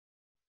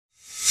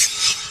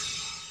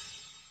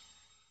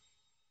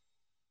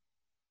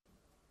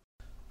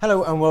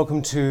Hello and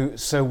welcome to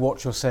So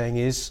What You're Saying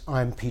Is.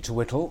 I'm Peter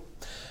Whittle.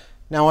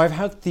 Now, I've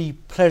had the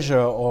pleasure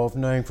of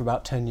knowing for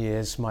about 10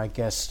 years my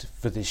guest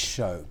for this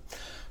show.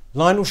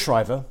 Lionel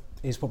Shriver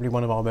is probably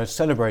one of our most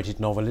celebrated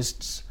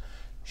novelists.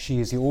 She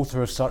is the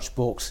author of such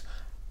books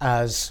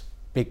as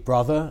Big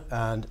Brother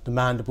and The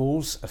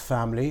Mandibles, A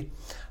Family,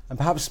 and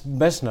perhaps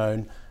best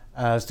known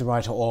as the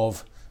writer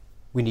of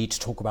We Need to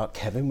Talk About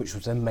Kevin, which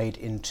was then made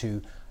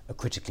into a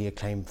critically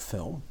acclaimed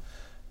film.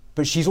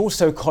 But she's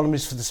also a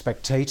columnist for The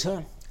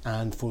Spectator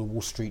and for the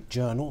Wall Street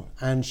Journal,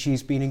 and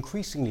she's been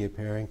increasingly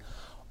appearing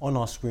on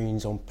our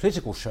screens on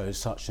political shows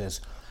such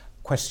as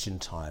Question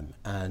Time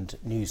and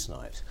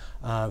Newsnight.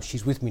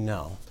 She's with me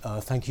now.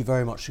 Thank you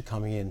very much for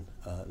coming in,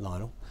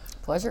 Lionel.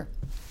 Pleasure.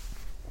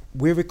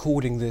 We're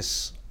recording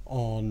this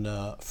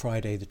on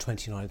Friday the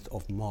 29th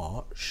of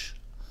March.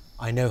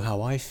 I know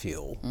how I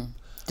feel.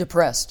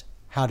 Depressed.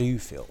 How do you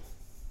feel?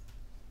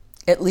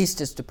 At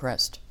least as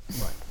depressed.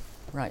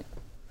 Right.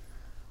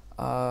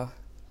 Right.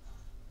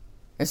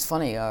 It's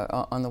funny,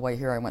 on the way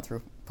here I went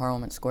through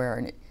Parliament Square,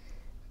 and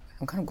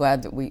I'm kind of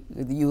glad that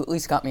you at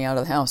least got me out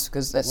of the house,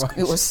 because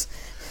it was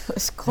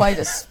quite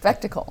a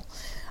spectacle.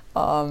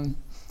 And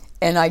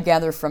I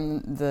gather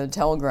from the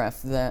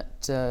Telegraph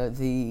that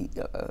the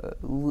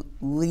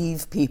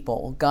Leave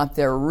people got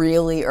there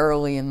really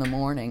early in the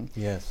morning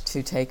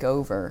to take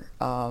over.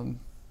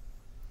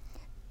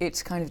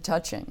 It's kind of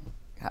touching,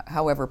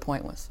 however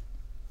pointless.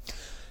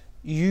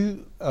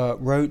 You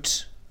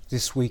wrote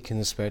this week in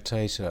The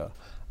Spectator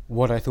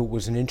what I thought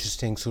was an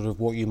interesting sort of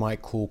what you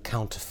might call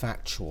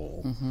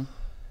counterfactual. Mm-hmm.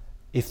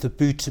 If the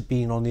boot had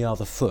been on the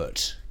other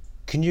foot.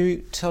 Can you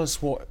tell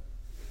us what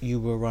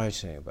you were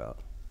writing about?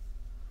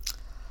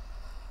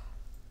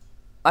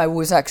 I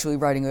was actually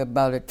writing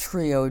about a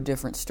trio of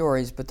different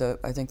stories, but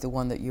I think the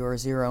one that you are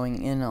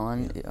zeroing in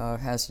on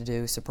has to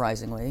do,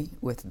 surprisingly,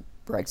 with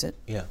Brexit.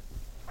 Yeah.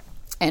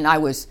 And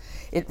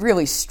it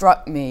really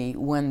struck me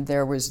when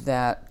there was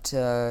that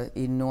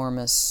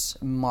enormous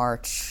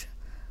march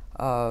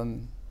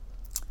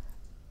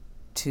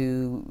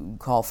to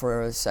call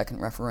for a second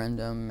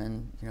referendum,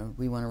 and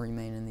we want to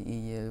remain in the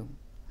EU.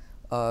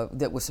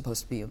 That was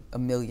supposed to be a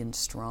million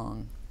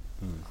strong.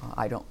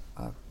 I don't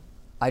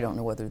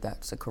know whether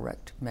that's a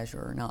correct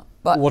measure or not.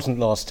 But it wasn't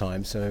last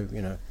time, so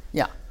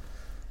Yeah,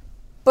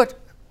 but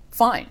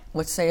fine.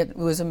 Let's say it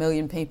was 1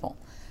 million people.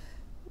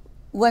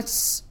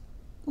 Let's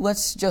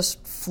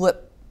just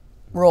flip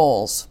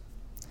roles.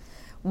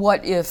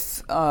 What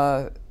if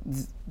the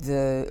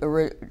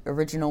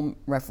original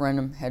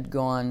referendum had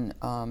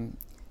gone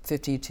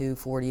 50 to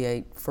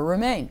 48 for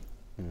Remain?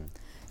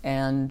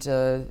 And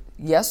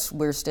yes,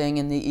 we're staying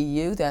in the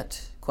EU.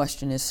 That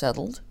question is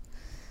settled.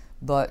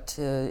 But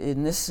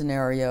in this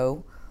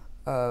scenario,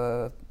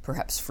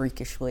 perhaps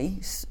freakishly,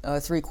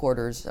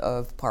 3/4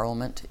 of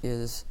Parliament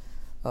is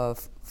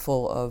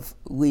full of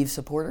Leave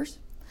supporters.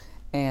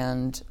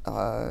 And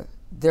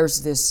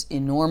there's this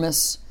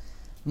enormous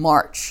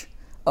march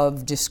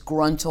of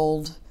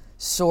disgruntled,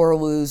 sore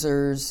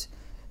losers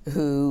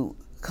who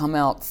come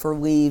out for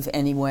Leave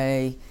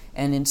anyway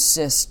and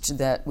insist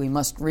that we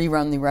must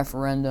rerun the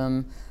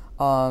referendum,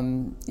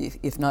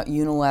 if not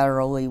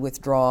unilaterally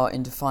withdraw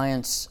in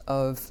defiance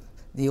of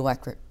the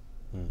electorate.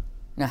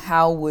 Now,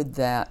 how would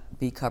that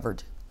be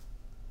covered?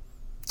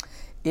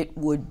 It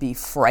would be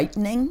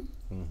frightening.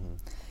 Mm-hmm.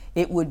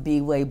 It would be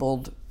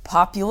labeled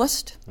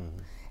populist. Mm-hmm.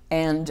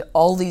 And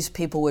all these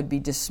people would be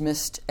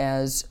dismissed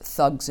as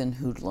thugs and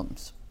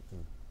hoodlums.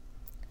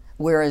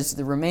 Whereas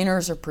the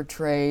Remainers are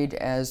portrayed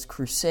as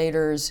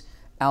crusaders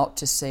out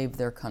to save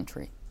their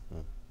country.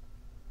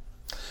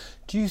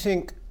 Do you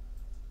think,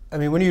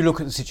 when you look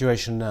at the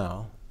situation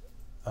now,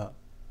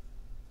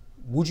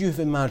 would you have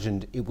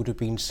imagined it would have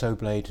been so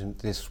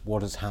blatant,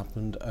 what has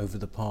happened over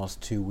the past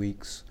 2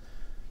 weeks?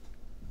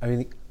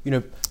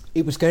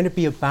 It was going to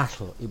be a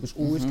battle. It was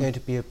always going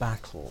to be a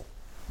battle.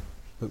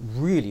 But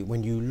really,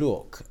 when you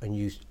look, and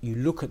you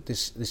look at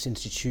this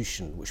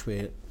institution, which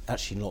we're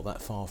actually not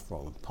that far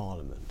from,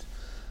 Parliament,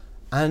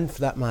 and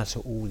for that matter,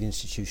 all the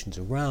institutions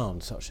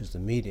around, such as the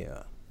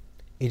media,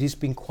 it has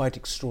been quite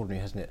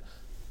extraordinary, hasn't it?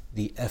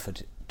 The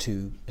effort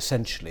to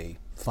essentially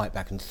fight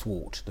back and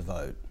thwart the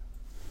vote.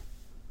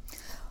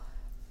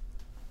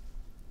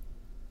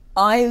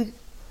 I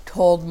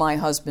told my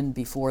husband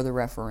before the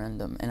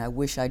referendum, and I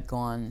wish I'd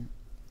gone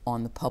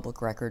on the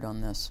public record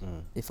on this,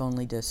 if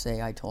only to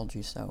say I told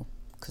you so,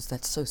 because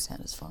that's so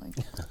satisfying.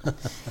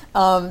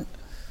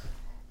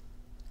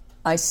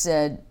 I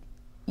said,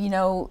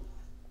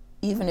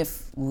 even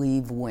if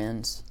Leave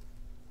wins,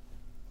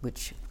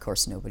 which of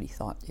course nobody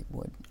thought it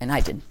would, and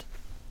I didn't,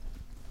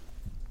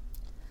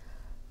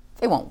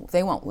 they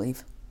won't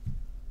leave.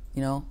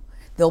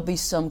 There'll be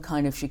some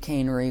kind of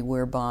chicanery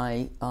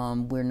whereby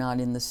we're not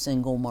in the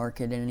single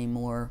market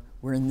anymore,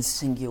 we're in the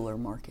singular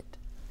market.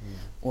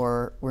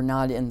 Or we're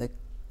not in the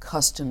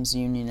customs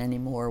union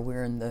anymore,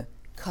 we're in the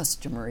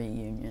customary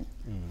union.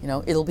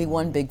 It'll be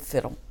one big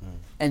fiddle,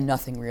 and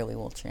nothing really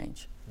will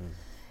change.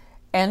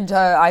 And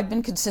I've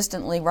been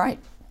consistently right.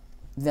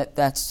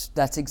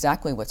 That's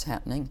exactly what's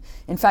happening.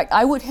 In fact,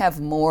 I would have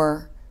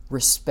more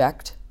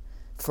respect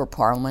for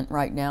Parliament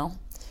right now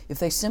if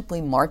they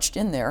simply marched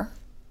in there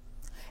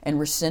and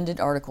rescinded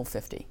Article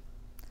 50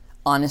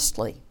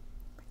 honestly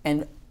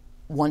and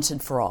once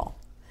and for all,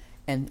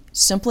 and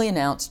simply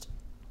announced,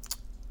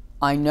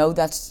 I know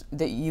that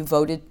you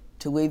voted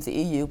to leave the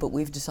EU, but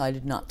we've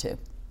decided not to.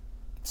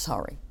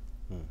 Sorry.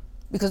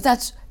 Because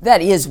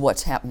that is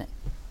what's happening.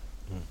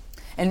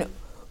 And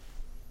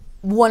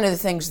one of the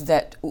things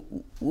that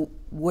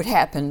would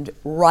happen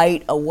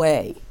right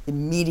away,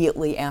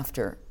 immediately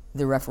after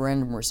the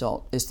referendum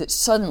result, is that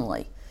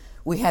suddenly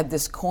we had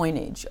this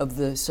coinage of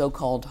the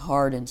so-called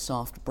hard and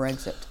soft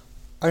Brexit.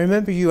 I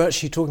remember you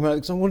actually talking about it,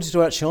 because I wanted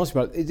to actually ask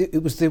you about it.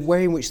 It was the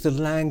way in which the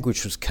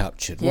language was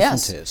captured,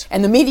 wasn't it?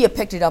 And the media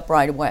picked it up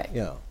right away.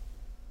 Yeah.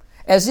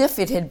 As if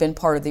it had been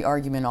part of the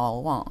argument all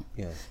along.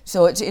 Yes.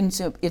 So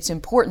it's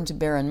important to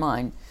bear in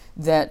mind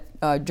that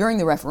during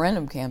the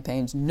referendum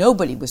campaigns,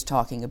 nobody was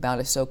talking about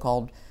a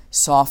so-called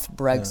soft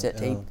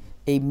Brexit,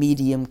 a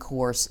medium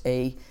course,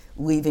 a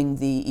leaving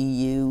the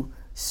EU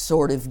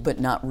sort of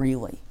but not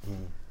really.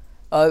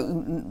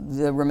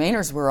 The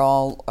Remainers were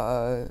all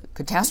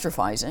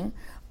catastrophizing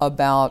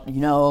about,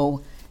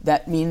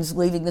 that means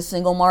leaving the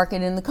single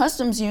market in the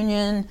customs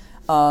union.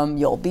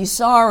 You'll be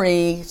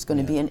sorry. It's going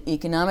to be an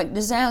economic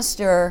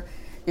disaster.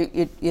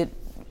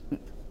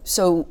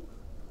 So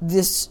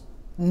this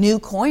new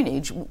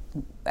coinage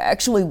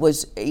actually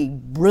was a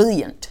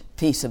brilliant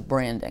piece of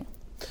branding.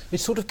 It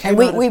sort of came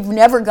we've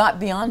never got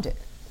beyond it.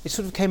 It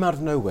sort of came out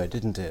of nowhere,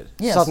 didn't it?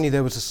 Yes. Suddenly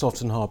there was a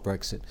soft and hard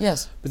Brexit.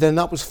 Yes. But then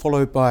that was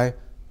followed by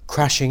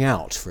crashing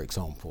out, for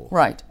example.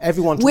 Right.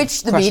 Everyone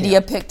which the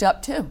media picked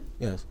up too.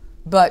 Yes.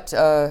 But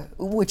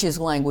which is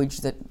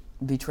language that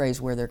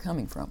betrays where they're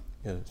coming from.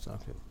 Yes,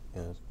 exactly.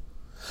 Yes.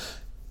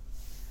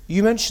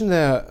 You mentioned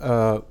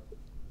there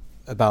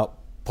about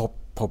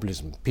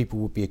populism. People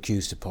would be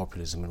accused of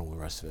populism and all the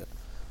rest of it.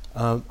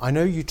 I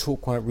know you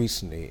talked quite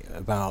recently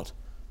about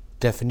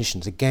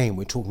definitions. Again,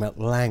 we're talking about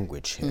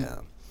language here.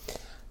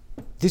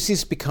 This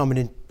is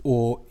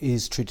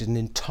is treated an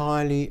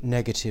entirely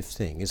negative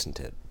thing, isn't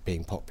it?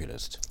 Being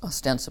populist.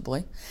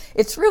 Ostensibly.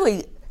 It's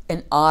really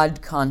an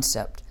odd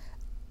concept.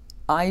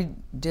 I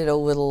did a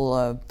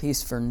little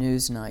piece for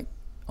Newsnight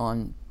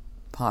on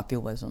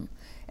populism,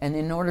 and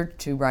in order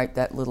to write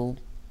that little,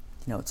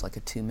 it's like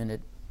a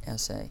 2-minute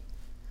essay,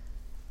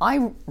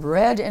 I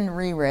read and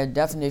reread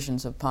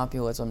definitions of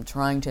populism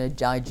trying to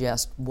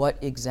digest what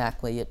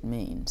exactly it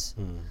means.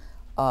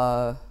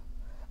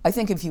 I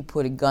think if you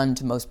put a gun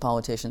to most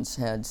politicians'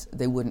 heads,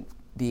 they wouldn't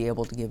be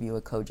able to give you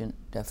a cogent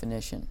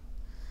definition.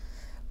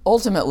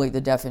 Ultimately,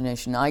 the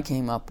definition I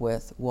came up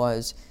with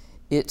was,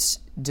 it's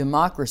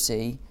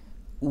democracy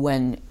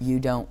when you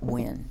don't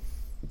win.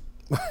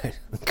 Right,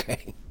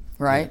 okay.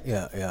 Right?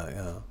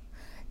 Yeah.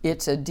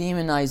 It's a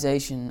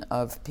demonization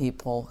of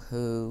people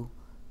who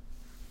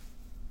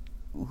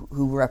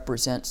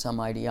represent some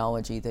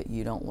ideology that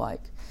you don't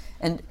like.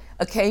 And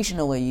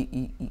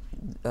occasionally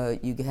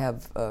you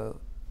have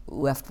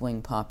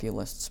left-wing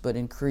populists, but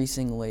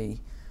increasingly,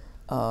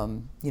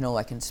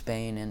 like in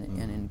Spain and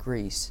in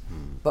Greece.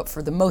 But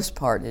for the most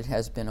part, it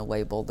has been a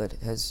label that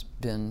has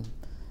been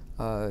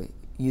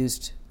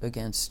used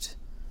against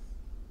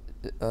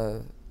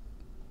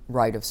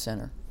right of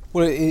center.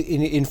 Well,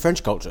 in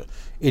French culture,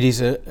 it is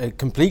a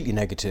completely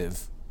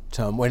negative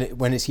term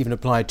when it's even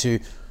applied to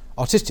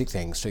artistic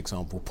things, for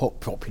example.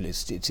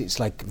 Populist, it's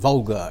like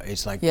vulgar,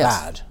 it's like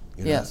bad.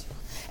 Yes.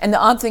 And the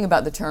odd thing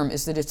about the term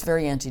is that it's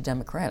very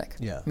anti-democratic.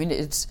 Yeah. I mean,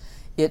 it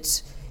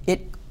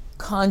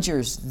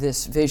conjures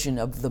this vision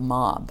of the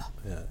mob.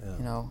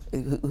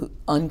 Who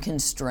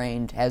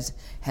unconstrained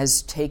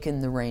has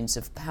taken the reins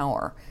of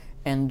power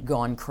and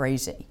gone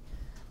crazy.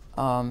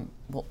 Well,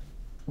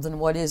 then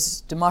what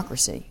is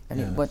democracy? I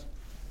mean,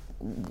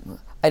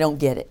 I don't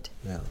get it.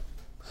 Yeah.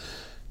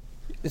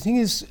 The thing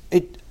is,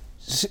 it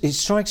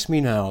strikes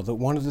me now that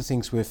one of the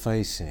things we're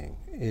facing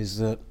is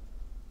that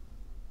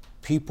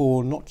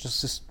people, not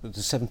just the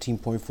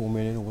 17.4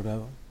 million or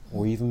whatever,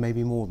 or even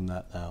maybe more than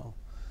that now,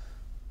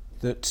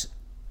 that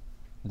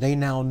they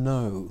now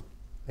know,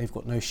 they've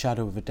got no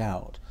shadow of a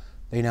doubt,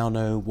 they now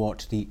know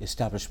what the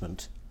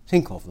establishment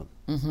think of them.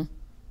 Mm-hmm.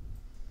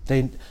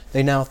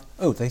 They now,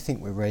 they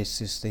think we're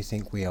racist, they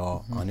think we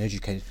are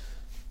uneducated.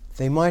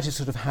 They might have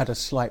sort of had a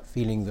slight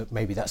feeling that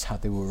maybe that's how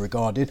they were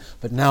regarded,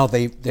 but now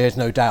there's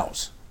no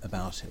doubt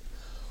about it.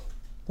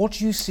 What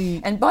do you see?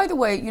 And by the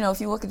way,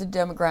 if you look at the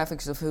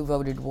demographics of who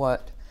voted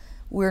what,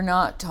 we're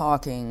not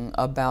talking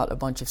about a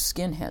bunch of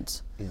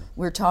skinheads. Yeah.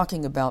 We're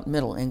talking about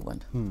Middle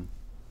England.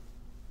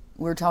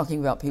 We're talking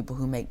about people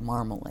who make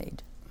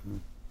marmalade.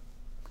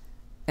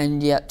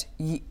 And yet,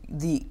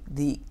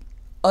 the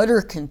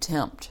utter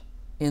contempt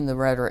in the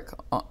rhetoric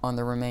on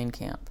the Remain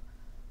camp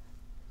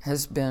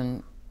has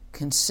been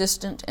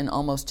consistent and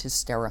almost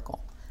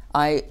hysterical.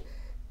 I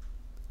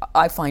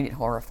find it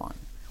horrifying.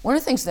 One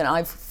of the things that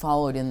I've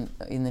followed in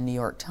the New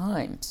York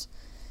Times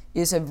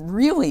is a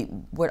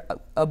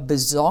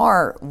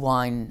bizarre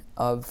line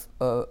of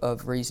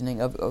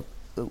reasoning, of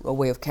a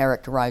way of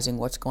characterizing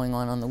what's going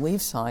on the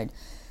Leave side,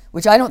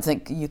 which I don't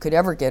think you could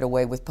ever get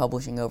away with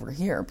publishing over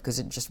here because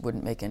it just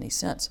wouldn't make any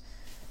sense.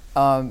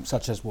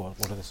 Such as what?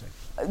 What are they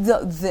saying?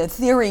 The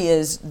theory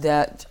is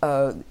that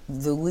the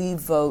Leave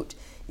vote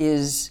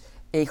is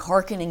a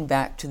hearkening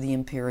back to the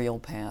imperial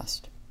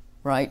past,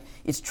 right?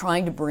 It's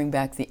trying to bring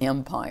back the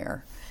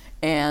empire,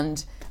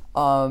 and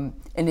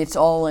it's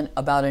all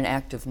about an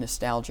act of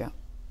nostalgia.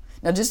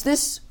 Now, does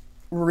this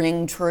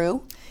ring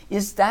true?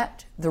 Is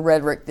that the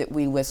rhetoric that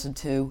we listen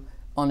to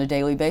on a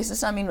daily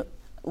basis? I mean,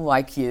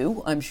 like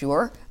you, I'm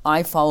sure,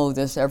 I follow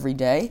this every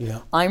day. Yeah.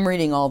 I'm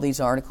reading all these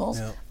articles.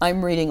 Yeah.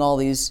 I'm reading all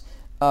these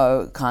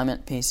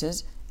comment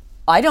pieces.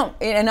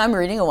 And I'm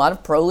reading a lot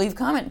of pro-Leave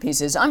comment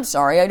pieces. I'm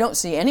sorry, I don't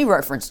see any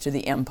reference to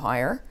the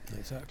empire.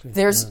 Exactly.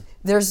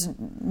 There's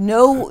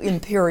no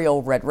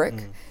imperial rhetoric.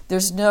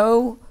 There's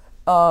no,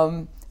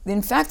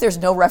 in fact, there's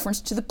no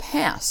reference to the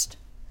past.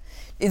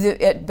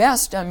 At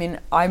best, I mean,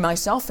 I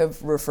myself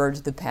have referred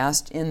to the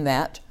past in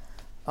that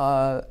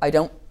I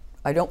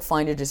don't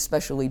find it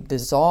especially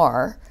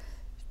bizarre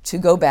to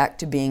go back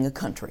to being a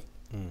country,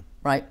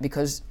 right?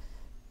 Because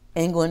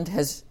England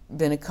has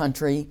been a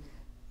country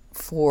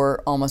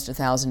for almost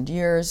 1,000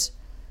 years.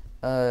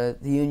 The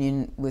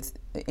union with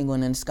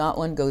England and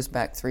Scotland goes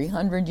back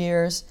 300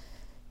 years.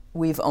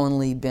 We've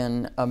only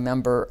been a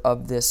member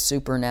of this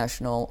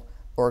supranational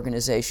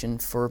organization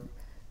for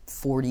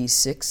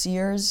 46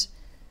 years.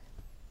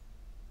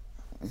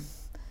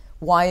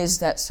 Why is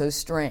that so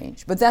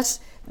strange? But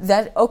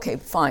okay,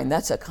 fine,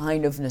 that's a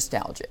kind of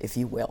nostalgia, if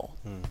you will,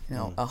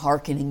 a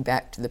hearkening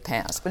back to the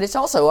past. But it's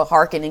also a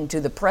hearkening to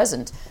the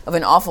present of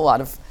an awful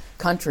lot of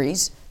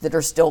countries that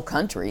are still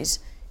countries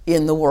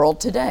in the world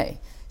today.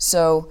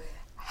 So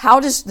how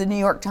does the New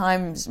York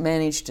Times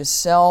manage to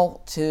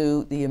sell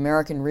to the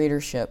American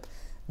readership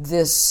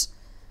this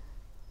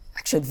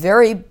actually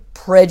very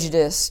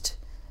prejudiced,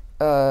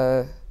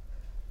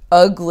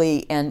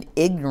 ugly, and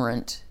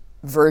ignorant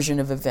version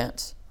of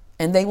events?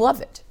 And they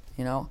love it,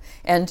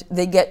 And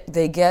they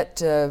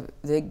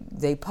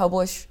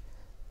publish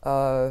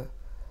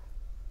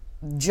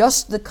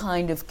just the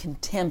kind of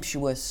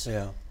contemptuous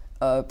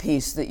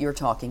piece that you're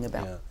talking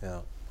about.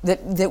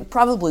 That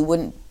probably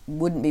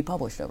wouldn't be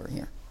published over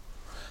here.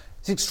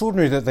 It's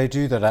extraordinary that they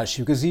do that,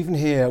 actually, because even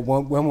here,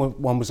 when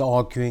one was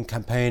arguing,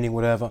 campaigning,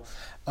 whatever,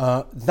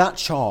 that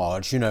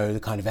charge, the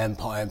kind of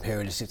empire,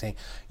 imperialistic thing,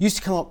 used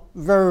to come up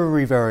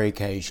very, very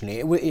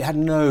occasionally. It had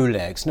no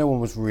legs. No one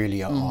was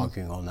really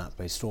arguing on that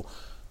basis at all.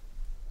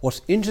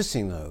 What's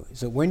interesting, though, is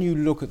that when you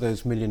look at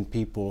those million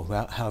people,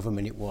 however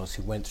many it was,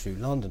 who went through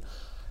London,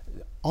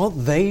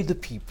 aren't they the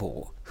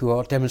people who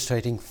are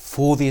demonstrating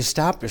for the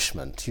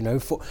establishment,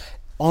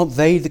 aren't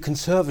they the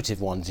conservative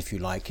ones, if you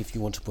like, if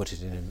you want to put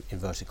it in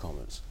inverted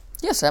commas?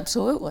 Yes,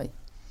 absolutely.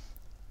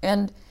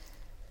 And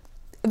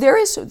there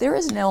is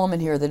an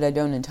element here that I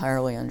don't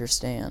entirely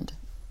understand.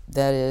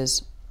 That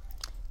is,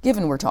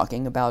 given we're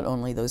talking about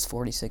only those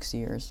 46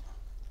 years,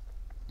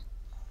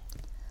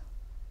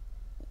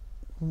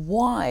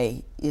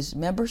 why is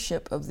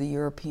membership of the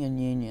European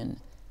Union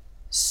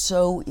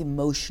so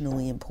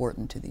emotionally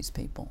important to these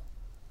people?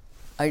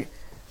 I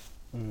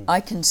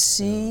can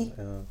see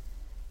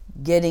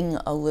getting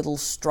a little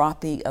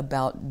stroppy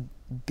about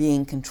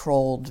being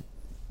controlled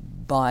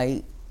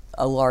by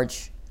a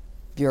large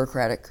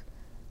bureaucratic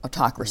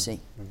autocracy.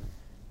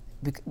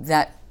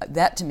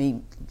 That to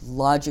me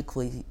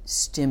logically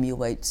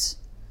stimulates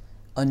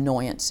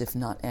annoyance, if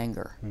not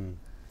anger.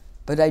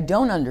 But I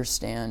don't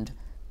understand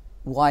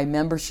why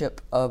membership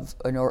of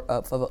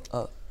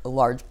a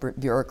large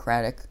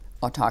bureaucratic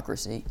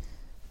autocracy,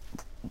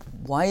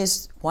 why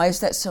is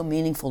that so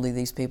meaningful to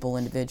these people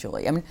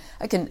individually? I mean,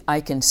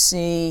 I can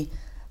see,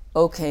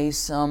 okay,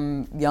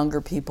 some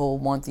younger people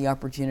want the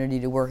opportunity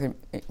to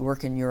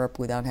work in Europe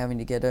without having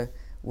to get a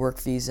work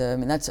visa. I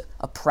mean, that's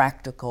a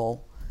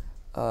practical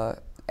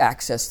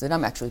access that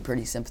I'm actually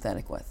pretty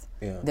sympathetic with.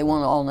 Yeah. They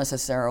won't all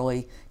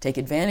necessarily take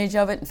advantage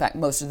of it. In fact,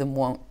 most of them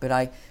won't. But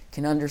I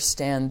can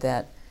understand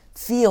that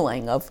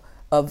feeling of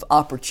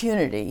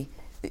opportunity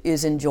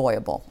is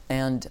enjoyable,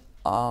 and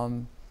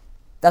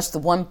that's the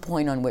one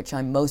point on which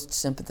I'm most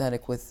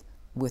sympathetic with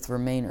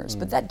Remainers.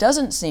 But that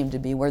doesn't seem to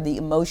be where the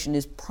emotion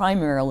is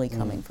primarily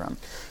coming from.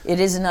 It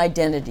is an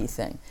identity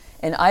thing.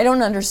 And I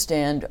don't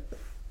understand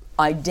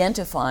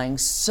identifying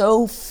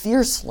so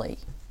fiercely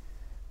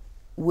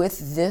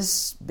with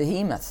this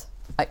behemoth.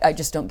 I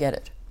just don't get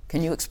it.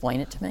 Can you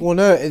explain it to me? Well,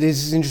 no, it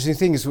is an interesting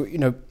thing. Is,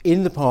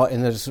 in the sort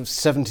of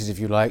 70s, if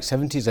you like,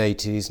 70s,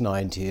 80s,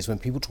 90s, when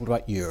people talked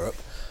about Europe,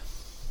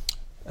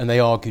 and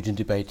they argued and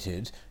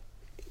debated,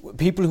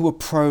 people who were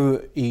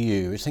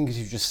pro-EU, I think as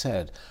you just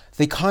said,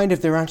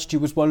 their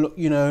attitude was, well, look,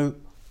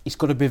 it's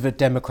got a bit of a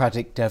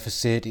democratic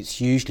deficit, it's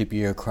hugely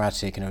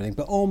bureaucratic and everything,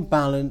 but on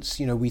balance,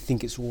 we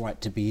think it's all right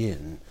to be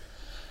in.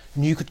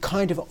 And you could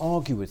kind of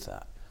argue with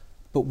that.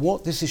 But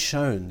what this has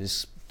shown,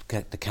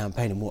 the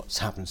campaign and what's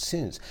happened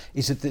since,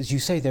 is that, as you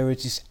say, there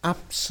is this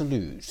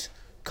absolute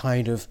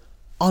kind of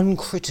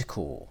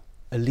uncritical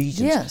allegiance.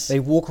 Yes. They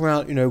walk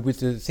around,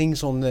 with the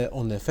things on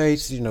their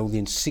faces, the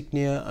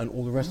insignia and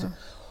all the rest of it.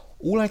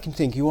 all I can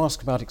think, you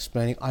ask about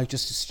explaining, I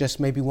just suggest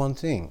maybe one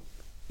thing.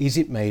 Is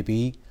it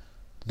maybe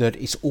that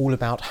it's all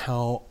about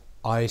how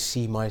I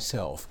see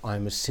myself?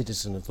 I'm a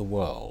citizen of the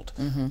world.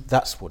 Mm-hmm.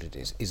 That's what it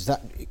is.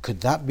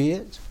 Could that be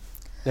it?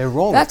 They're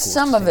wrong. That's of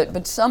course, some of it,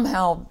 but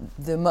somehow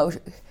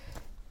the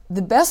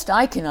best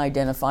I can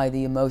identify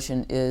the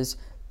emotion is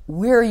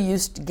we're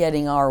used to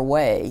getting our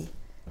way.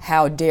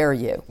 How dare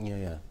you?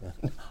 Yeah.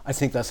 I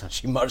think that's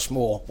actually much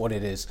more what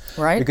it is.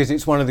 Right. Because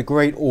it's one of the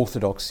great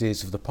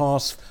orthodoxies of the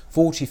past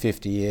 40,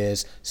 50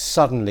 years.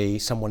 Suddenly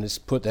someone has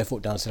put their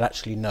foot down and said,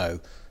 actually, no,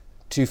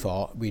 too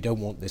far, we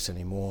don't want this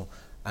anymore,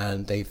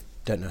 and they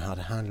don't know how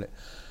to handle it.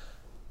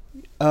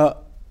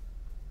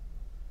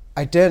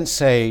 I daren't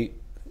say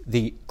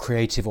the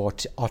creative or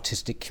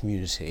artistic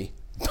community,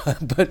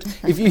 but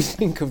if you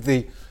think of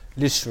the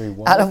literary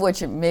one, out of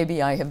which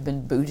maybe I have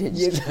been booted.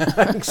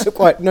 Yeah, so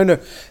quite. No.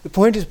 The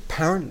point is,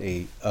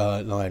 apparently,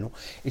 Lionel,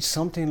 it's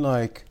something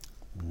like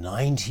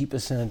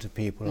 90% of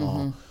people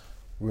are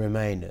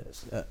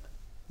Remainers.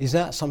 Is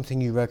that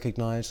something you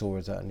recognise, or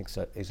is that an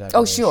exaggeration?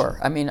 Oh, sure.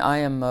 I mean, I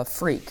am a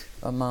freak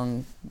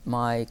among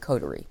my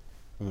coterie,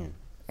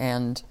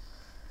 and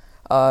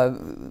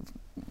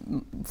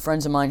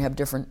friends of mine have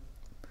different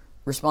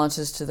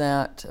responses to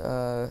that.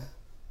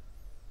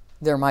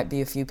 There might be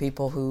a few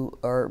people who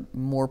are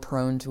more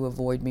prone to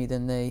avoid me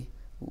than they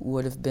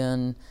would have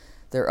been.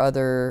 There are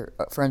other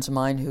friends of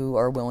mine who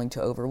are willing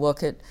to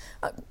overlook it.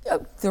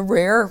 The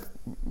rare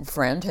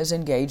friend has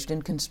engaged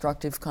in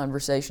constructive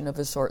conversation of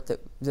a sort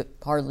that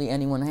hardly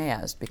anyone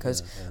has,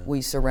 because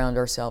we surround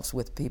ourselves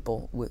with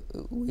people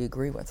we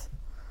agree with.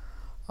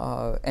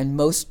 And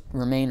most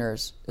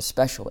Remainers,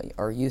 especially,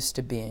 are used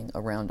to being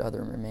around other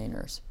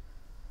Remainers.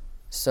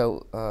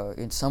 So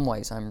in some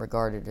ways, I'm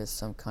regarded as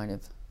some kind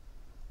of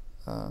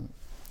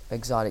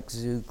exotic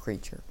zoo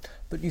creature.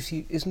 But you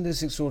see, isn't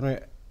this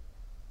extraordinary?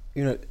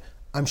 You know,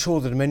 I'm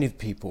sure that many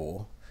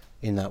people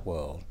in that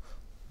world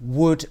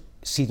would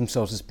see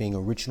themselves as being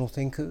original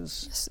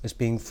thinkers, yes, as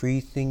being free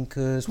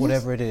thinkers,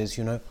 whatever it is,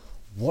 you know.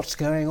 What's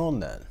going on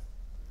then?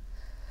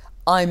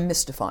 I'm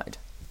mystified.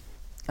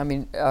 I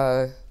mean,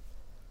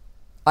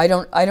 I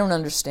don't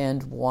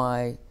understand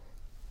why.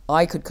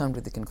 I could come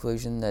to the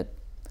conclusion that,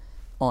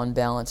 on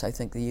balance, I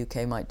think the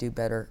UK might do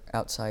better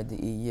outside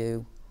the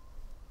EU.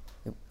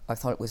 I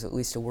thought it was at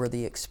least a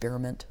worthy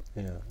experiment.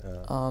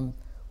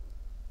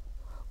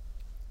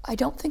 I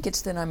don't think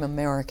it's that I'm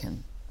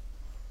American.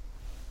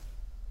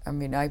 I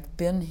mean, I've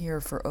been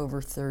here for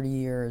over 30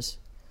 years.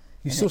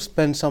 You still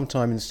spend some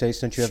time in the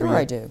States, don't you? Sure, every year?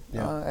 I do.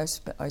 Yeah.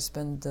 I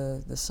spend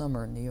the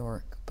summer in New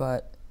York,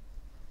 but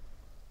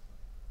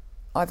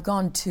I've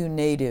gone too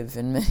native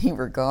in many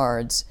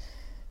regards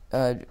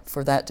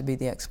for that to be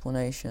the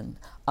explanation.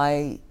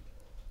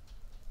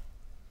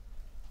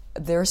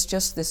 There's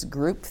just this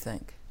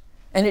groupthink,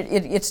 and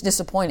it's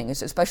disappointing.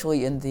 It's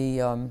especially in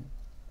the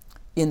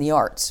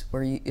arts,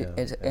 where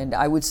and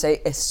I would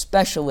say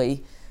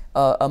especially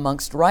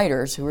amongst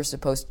writers who are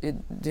supposed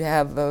to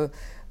have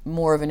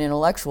more of an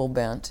intellectual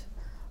bent,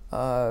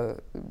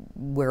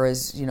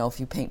 whereas, you know, if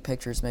you paint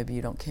pictures, maybe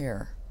you don't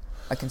care.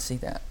 I can see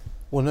that.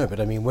 Well, no, but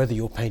I mean, whether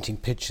you're painting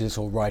pictures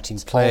or writing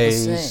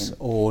plays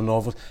or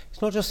novels,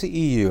 it's not just the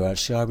EU,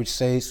 actually. I would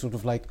say it's sort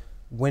of like,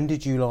 when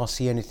did you last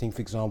see anything,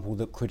 for example,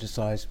 that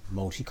criticised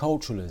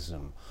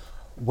multiculturalism?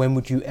 When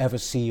would you ever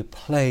see a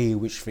play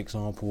which, for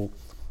example,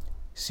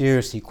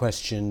 seriously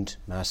questioned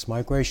mass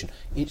migration?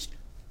 It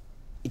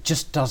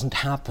just doesn't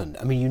happen.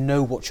 I mean, you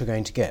know what you're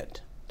going to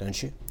get,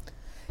 don't you?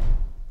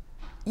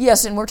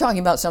 Yes, and we're talking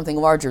about something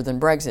larger than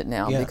Brexit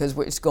now, because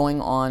it's going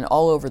on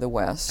all over the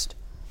West.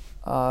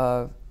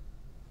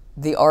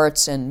 The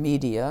arts and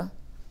media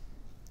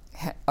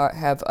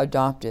have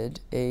adopted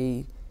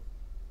a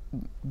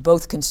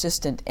both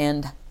consistent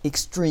and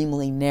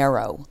extremely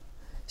narrow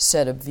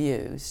set of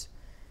views.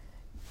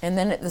 And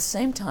then at the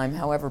same time,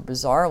 however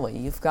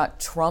bizarrely, you've got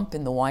Trump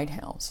in the White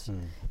House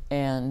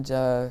and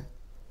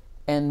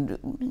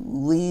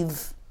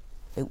leave,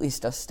 at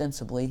least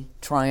ostensibly,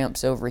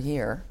 triumphs over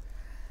here.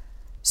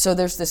 So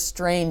there's this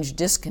strange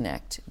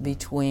disconnect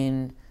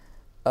between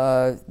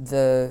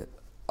the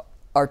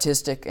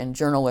artistic and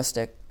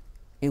journalistic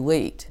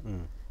elite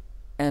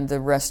and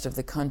the rest of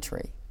the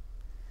country.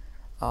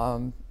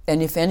 And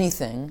if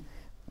anything,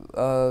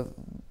 the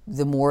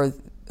more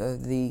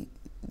the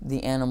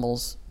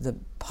animals, the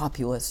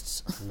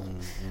populists,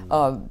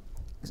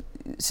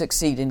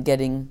 succeed in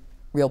getting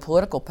real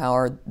political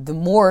power, the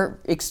more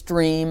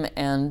extreme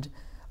and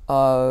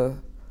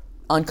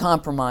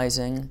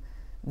uncompromising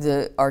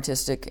the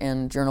artistic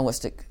and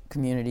journalistic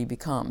community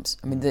becomes.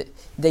 I mean,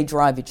 they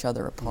drive each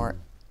other apart.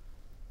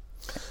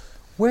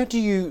 Where do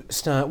you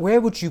stand? Where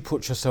would you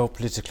put yourself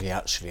politically,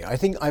 actually? I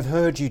think I've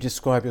heard you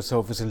describe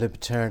yourself as a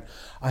libertarian.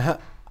 I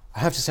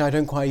have to say I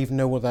don't quite even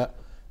know what that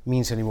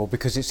means anymore,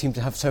 because it seems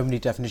to have so many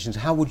definitions.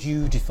 How would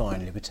you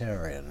define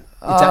libertarian,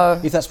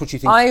 if that's what you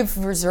think? I've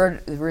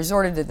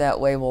resorted to that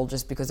label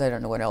just because I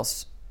don't know what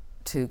else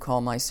to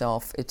call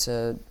myself. It's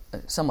a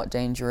somewhat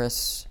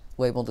dangerous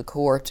label to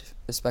court,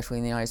 especially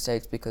in the United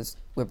States, because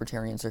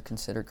libertarians are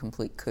considered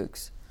complete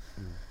kooks.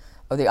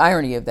 the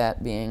irony of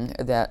that being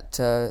that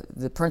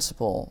the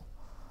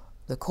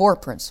core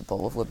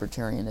principle of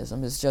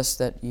libertarianism is just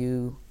that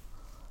you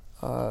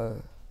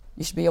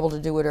should be able to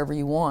do whatever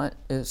you want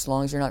as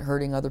long as you're not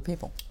hurting other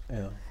people.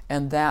 Yeah.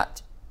 And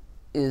that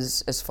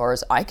is, as far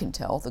as I can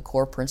tell, the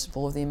core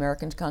principle of the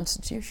American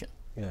Constitution.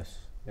 Yes,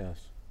 yes.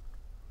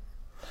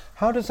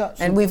 How does that...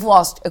 And we've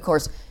lost, of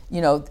course,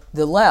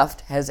 the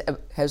left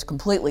has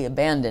completely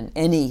abandoned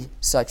any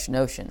such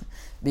notion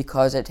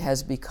because it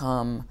has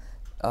become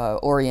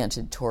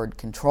oriented toward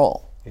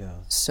control. Yeah.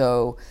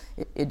 So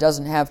it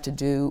doesn't have to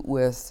do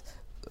with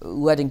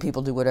letting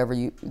people do whatever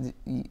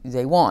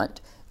they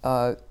want.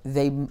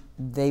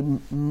 They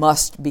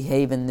must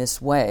behave in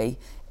this way,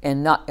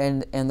 and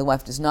the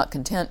left is not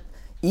content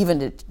even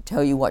to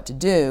tell you what to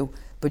do,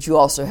 but you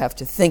also have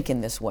to think in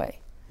this way.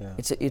 Yeah.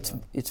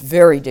 It's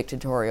very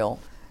dictatorial,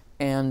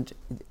 and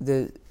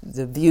the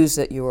views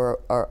that you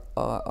are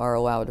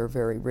allowed are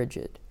very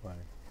rigid. Right.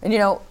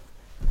 And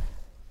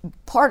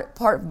part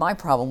of my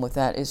problem with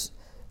that is,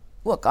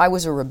 look, I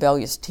was a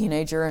rebellious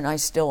teenager, and I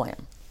still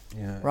am.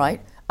 Yeah.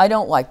 Right? I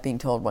don't like being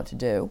told what to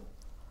do.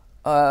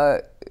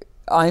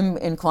 I'm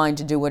inclined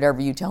to do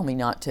whatever you tell me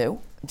not to,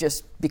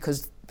 just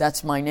because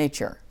that's my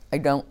nature. I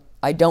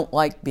don't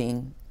like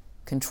being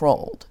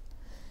controlled.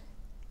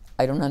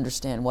 I don't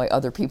understand why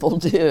other people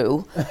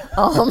do.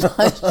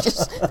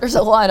 There's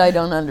a lot I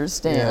don't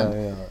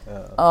understand.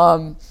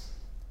 Yeah.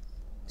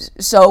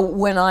 So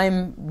when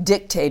I'm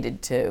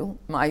dictated to,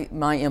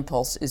 my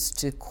impulse is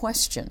to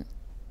question,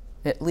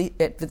 at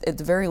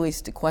the very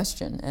least to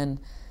question. And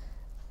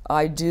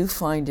I do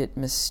find it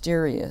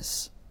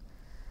mysterious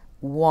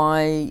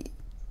why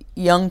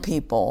young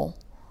people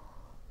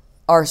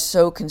are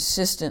so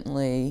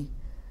consistently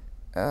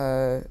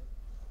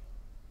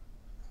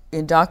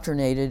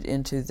indoctrinated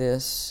into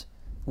this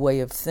way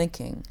of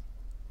thinking.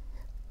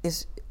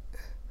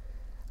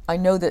 I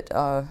know that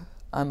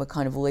I'm a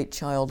kind of late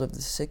child of the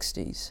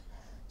 60s,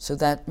 so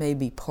that may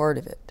be part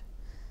of it.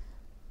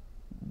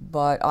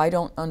 But I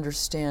don't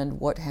understand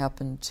what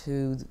happened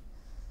to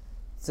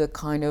the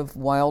kind of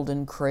wild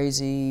and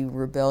crazy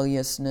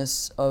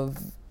rebelliousness of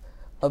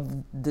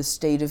the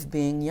state of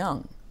being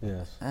young.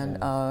 Yes.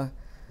 And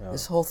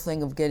this whole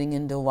thing of getting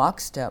into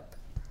lockstep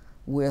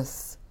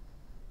with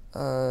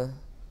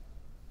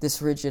this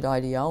rigid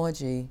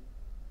ideology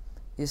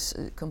is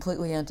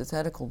completely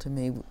antithetical to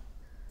me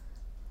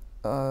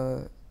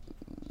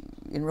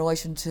in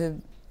relation to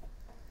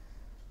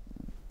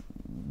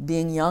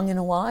being young and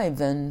alive.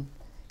 And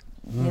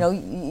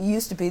it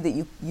used to be that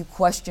you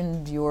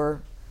questioned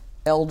your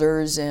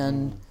elders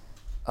and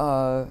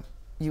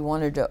you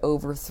wanted to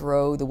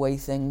overthrow the way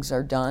things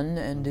are done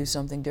and do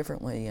something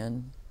differently.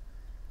 And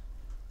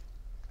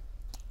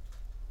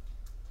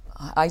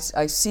I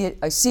see it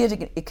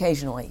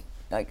occasionally.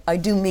 I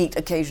do meet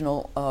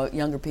occasional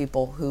younger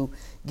people who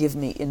give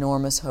me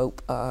enormous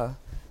hope.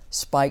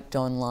 Spiked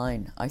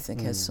Online, I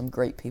think, has some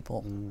great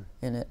people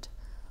in it.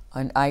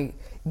 And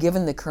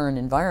given the current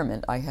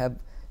environment, I have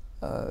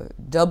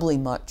doubly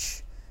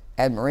much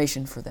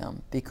admiration for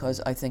them,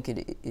 because I think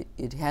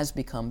it has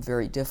become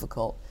very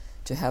difficult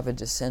to have a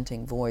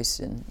dissenting voice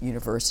in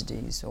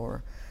universities,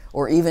 or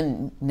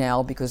even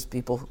now, because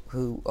people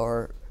who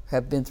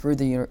have been through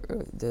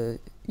the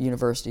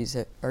universities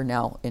that are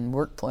now in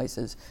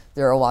workplaces.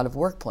 There are a lot of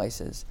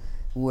workplaces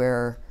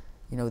where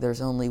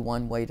there's only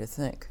one way to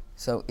think.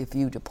 So if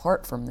you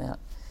depart from that,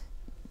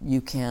 you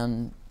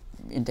can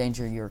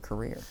endanger your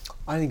career.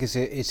 I think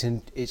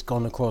it's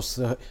gone across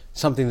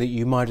something that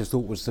you might have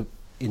thought was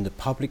in the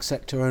public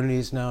sector only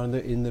is now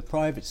in the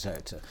private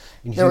sector.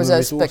 There was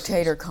a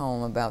Spectator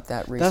column about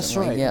that recently. That's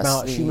right, yes,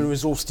 about human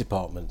resource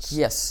departments.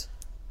 Yes.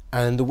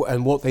 And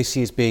what they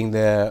see as being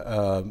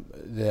their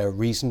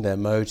reason, their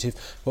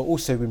motive, but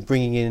also in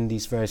bringing in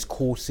these various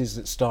courses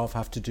that staff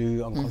have to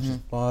do, unconscious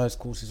bias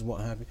courses and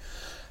what have you.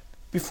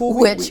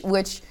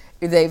 Which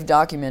they've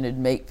documented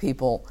make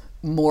people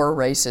more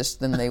racist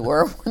than they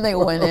were when they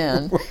went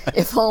in, right.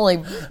 If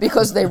only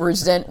because they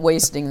resent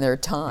wasting their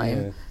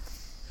time. Yeah.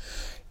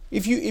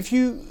 If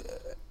you,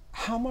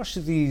 how much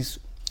of these,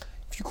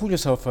 if you call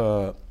yourself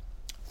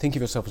think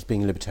of yourself as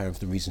being a libertarian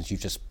for the reasons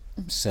you've just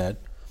said,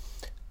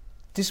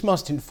 this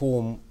must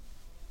inform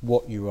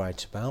what you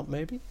write about,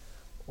 maybe,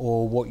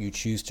 or what you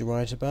choose to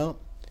write about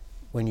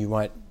when you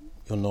write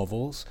your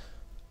novels.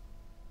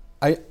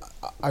 I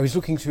was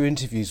looking through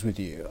interviews with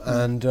you,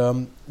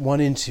 and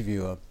one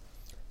interviewer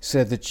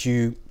said that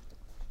your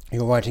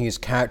writing is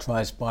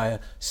characterized by a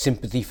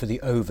sympathy for the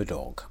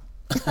overdog.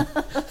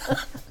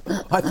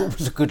 I thought it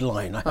was a good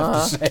line, I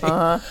have to say.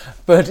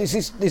 But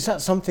is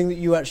that something that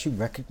you actually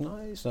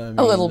recognize? I mean,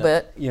 a little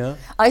bit. Yeah.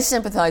 I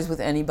sympathize with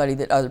anybody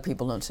that other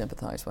people don't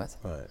sympathize with.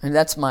 Right. And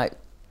that's my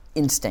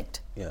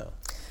instinct. Yeah.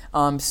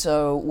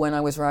 So when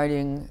I was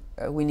writing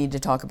We Need to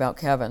Talk About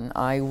Kevin,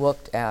 I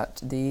looked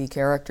at the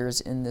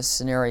characters in this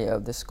scenario,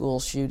 the school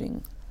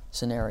shooting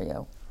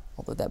scenario,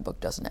 although that book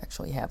doesn't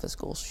actually have a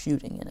school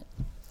shooting in it,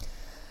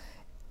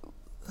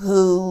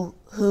 who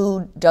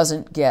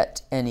doesn't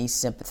get any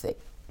sympathy.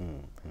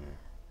 Mm-hmm.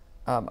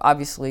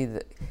 Obviously,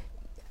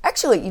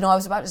 Actually, I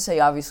was about to say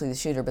obviously the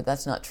shooter, but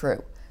that's not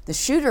true. The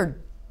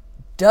shooter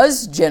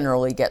does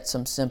generally get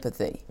some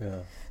sympathy. Yeah.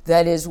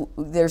 That is,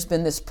 there's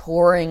been this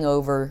poring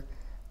over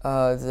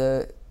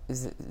the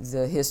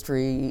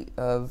history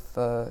of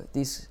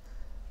these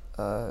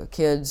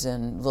kids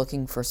and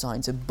looking for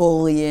signs of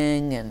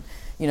bullying and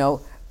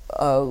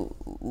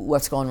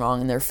what's going wrong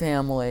in their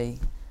family.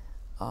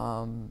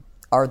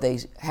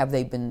 Have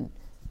they been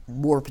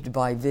warped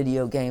by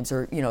video games,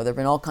 or there have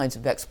been all kinds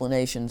of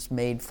explanations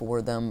made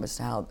for them as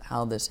to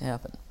how this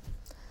happened.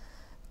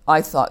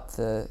 I thought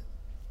the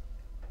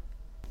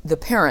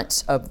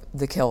parents of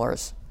the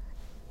killers,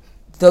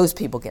 those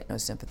people get no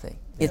sympathy.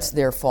 Yeah. It's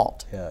their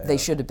fault. Yeah. They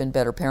should have been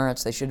better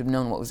parents. They should have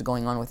known what was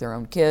going on with their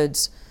own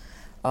kids.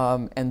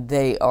 And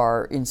they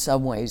are, in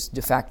some ways,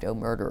 de facto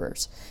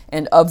murderers.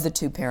 And of the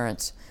two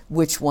parents,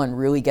 which one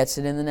really gets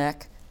it in the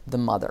neck? The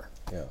mother.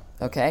 Yeah.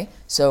 Okay?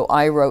 So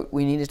I wrote,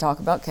 we need to talk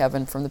about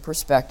Kevin from the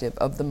perspective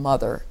of the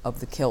mother of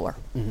the killer.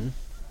 Mm-hmm.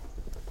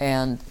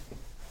 And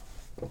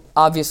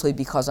obviously,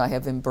 because I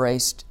have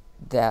embraced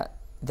that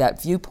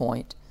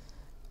viewpoint,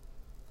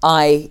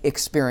 I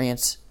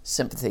experience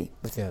sympathy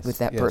with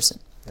that person.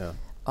 Yeah.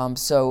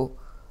 So,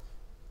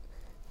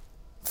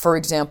 for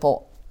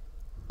example,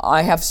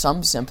 I have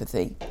some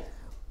sympathy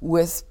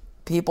with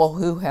people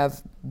who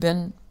have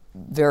been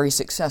very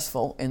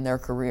successful in their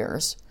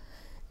careers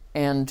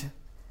and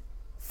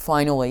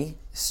finally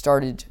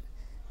started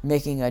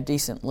making a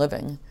decent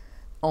living,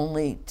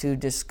 only to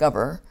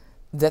discover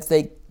that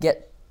they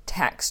get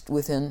taxed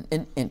within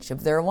an inch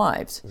of their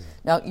lives. Mm.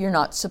 Now, you're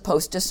not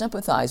supposed to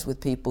sympathize with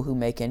people who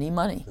make any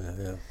money,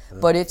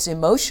 but it's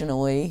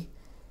emotionally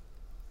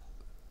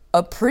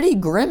a pretty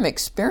grim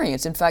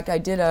experience. In fact, I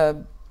did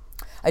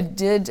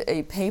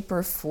a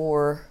paper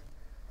for,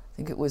 I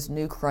think it was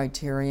New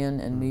Criterion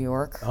in New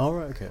York. Oh,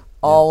 right, okay.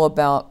 All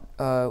about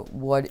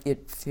what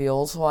it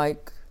feels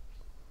like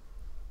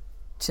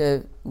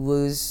to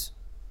lose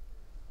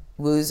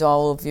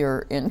all of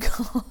your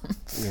income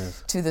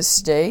to the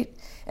state.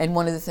 And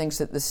one of the things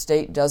that the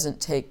state doesn't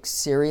take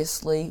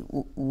seriously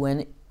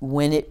when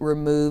it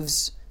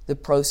removes the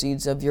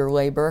proceeds of your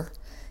labor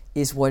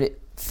is what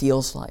it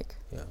feels like.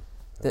 Yeah.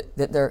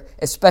 That they're,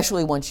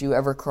 especially once you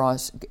ever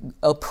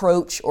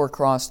approach or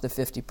cross the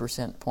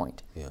 50%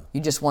 point. Yeah.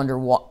 You just wonder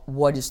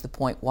what is the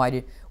point?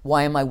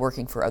 Why am I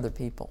working for other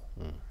people?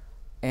 Mm.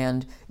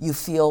 And you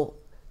feel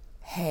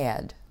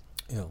had.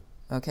 Yeah.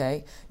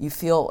 Okay? You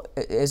feel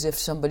as if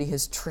somebody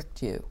has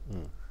tricked you.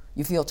 Mm.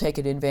 You feel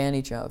taken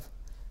advantage of.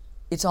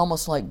 It's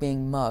almost like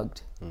being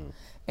mugged. Mm.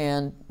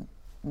 And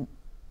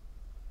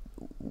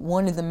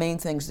one of the main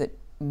things that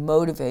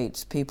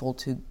motivates people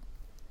to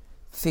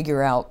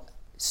figure out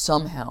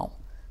somehow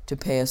to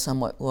pay a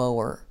somewhat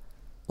lower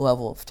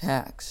level of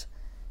tax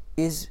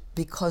is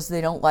because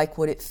they don't like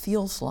what it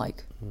feels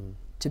like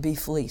to be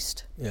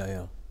fleeced.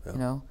 Yeah.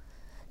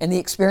 And the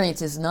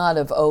experience is not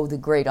of, the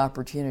great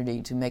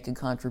opportunity to make a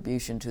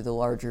contribution to the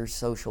larger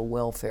social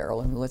welfare.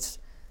 I mean,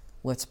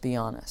 let's be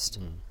honest.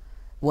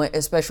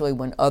 Especially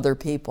when other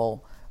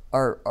people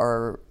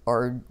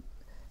are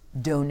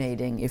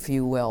donating, if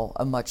you will,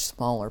 a much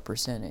smaller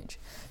percentage.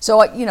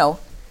 So,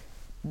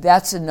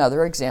 that's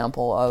another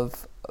example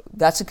of,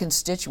 that's a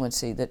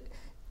constituency that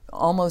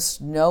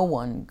almost no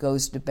one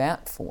goes to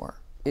bat for.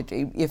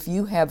 If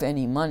you have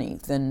any money,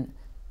 then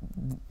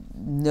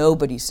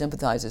nobody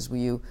sympathizes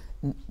with you.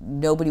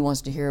 Nobody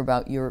wants to hear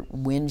about your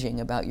whinging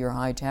about your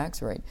high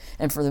tax rate.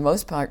 And for the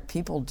most part,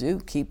 people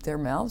do keep their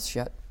mouths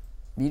shut.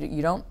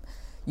 You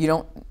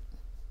don't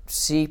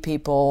see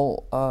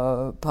people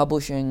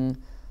publishing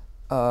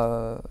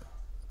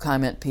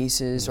comment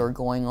pieces or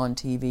going on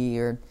TV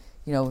or,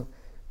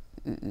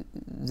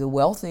 the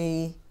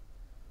wealthy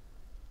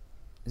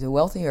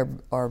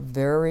are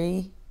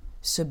very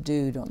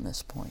subdued on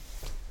this point.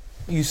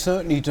 You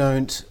certainly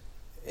don't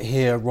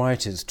hear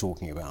writers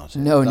talking about it.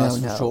 No.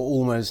 For sure,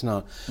 almost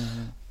none.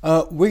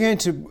 Mm-hmm. We're going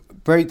to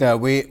break there.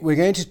 We're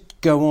going to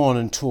go on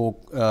and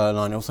talk,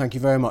 Lionel, thank you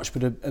very much,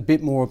 but a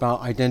bit more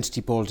about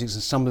identity politics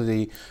and some of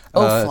the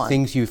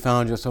things you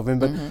found yourself in.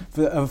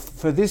 But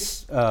for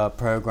this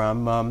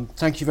programme,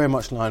 thank you very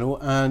much, Lionel,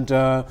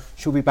 and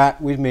she'll be back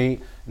with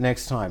me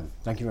next time.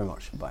 Thank you very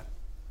much. Bye.